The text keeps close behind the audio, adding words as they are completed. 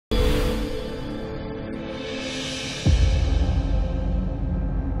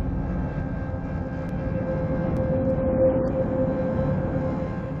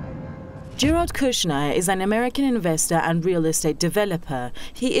Jared Kushner is an American investor and real estate developer.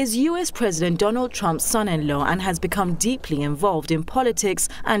 He is U.S. President Donald Trump's son-in-law and has become deeply involved in politics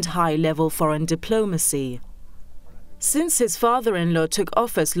and high-level foreign diplomacy. Since his father-in-law took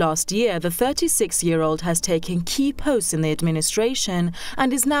office last year, the 36-year-old has taken key posts in the administration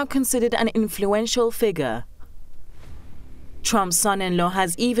and is now considered an influential figure. Trump's son-in-law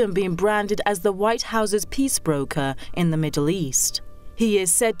has even been branded as the White House's peace broker in the Middle East. He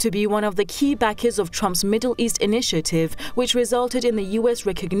is said to be one of the key backers of Trump's Middle East initiative, which resulted in the U.S.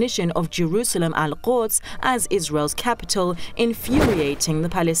 recognition of Jerusalem al-Quds as Israel's capital, infuriating the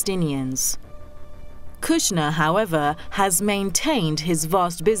Palestinians. Kushner, however, has maintained his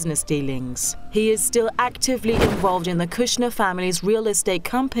vast business dealings. He is still actively involved in the Kushner family's real estate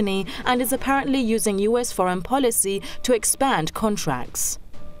company and is apparently using U.S. foreign policy to expand contracts.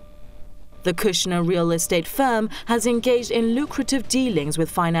 The Kushner real estate firm has engaged in lucrative dealings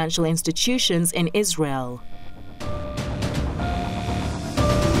with financial institutions in Israel.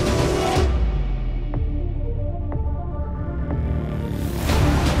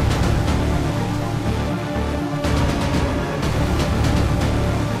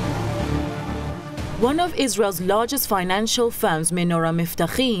 One of Israel's largest financial firms, Menorah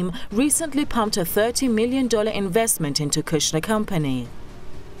Miftachim, recently pumped a $30 million investment into Kushner Company.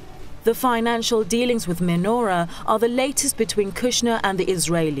 The financial dealings with Menorah are the latest between Kushner and the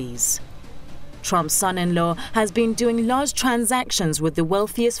Israelis. Trump's son-in-law has been doing large transactions with the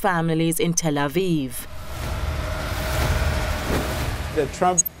wealthiest families in Tel Aviv. The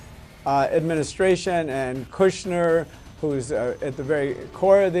Trump administration and Kushner, who's at the very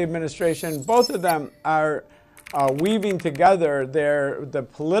core of the administration, both of them are weaving together the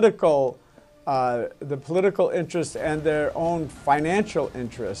political interests and their own financial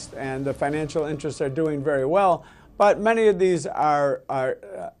interests. And the financial interests are doing very well, but many of these are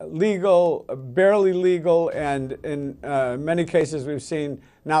legal, barely legal, and in many cases we've seen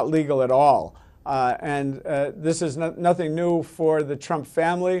not legal at all. This is nothing new for the Trump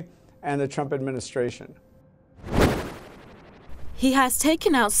family and the Trump administration. He has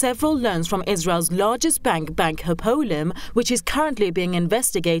taken out several loans from Israel's largest bank, Bank Hapoalim, which is currently being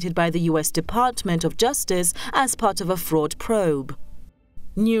investigated by the U.S. Department of Justice as part of a fraud probe.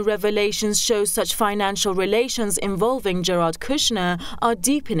 New revelations show such financial relations involving Jared Kushner are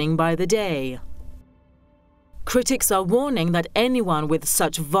deepening by the day. Critics are warning that anyone with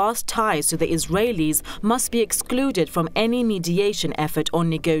such vast ties to the Israelis must be excluded from any mediation effort or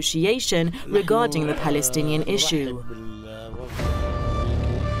negotiation regarding the Palestinian issue.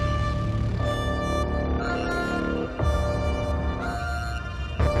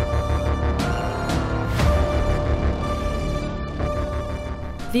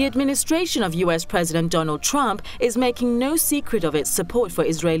 The administration of U.S. President Donald Trump is making no secret of its support for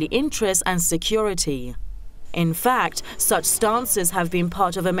Israeli interests and security. In fact, such stances have been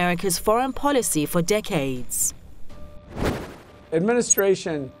part of America's foreign policy for decades.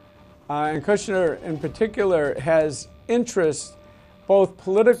 Administration, and Kushner in particular, has interests, both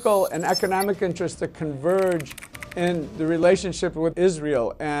political and economic interests, that converge in the relationship with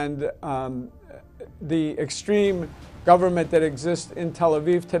Israel and the extreme government that exists in Tel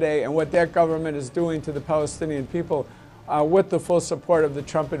Aviv today and what that government is doing to the Palestinian people with the full support of the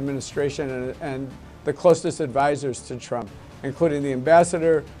Trump administration and the closest advisors to Trump, including the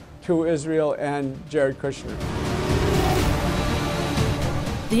ambassador to Israel and Jared Kushner.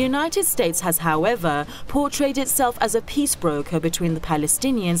 The United States has, however, portrayed itself as a peace broker between the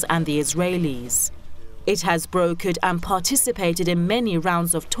Palestinians and the Israelis. It has brokered and participated in many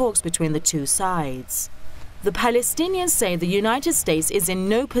rounds of talks between the two sides. The Palestinians say the United States is in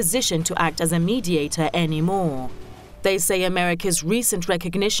no position to act as a mediator anymore. They say America's recent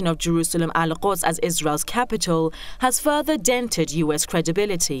recognition of Jerusalem al-Quds as Israel's capital has further dented U.S.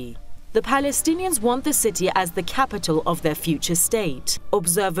 credibility. The Palestinians want the city as the capital of their future state.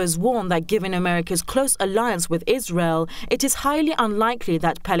 Observers warn that given America's close alliance with Israel, it is highly unlikely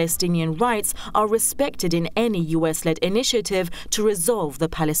that Palestinian rights are respected in any U.S.-led initiative to resolve the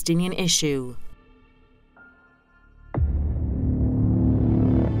Palestinian issue.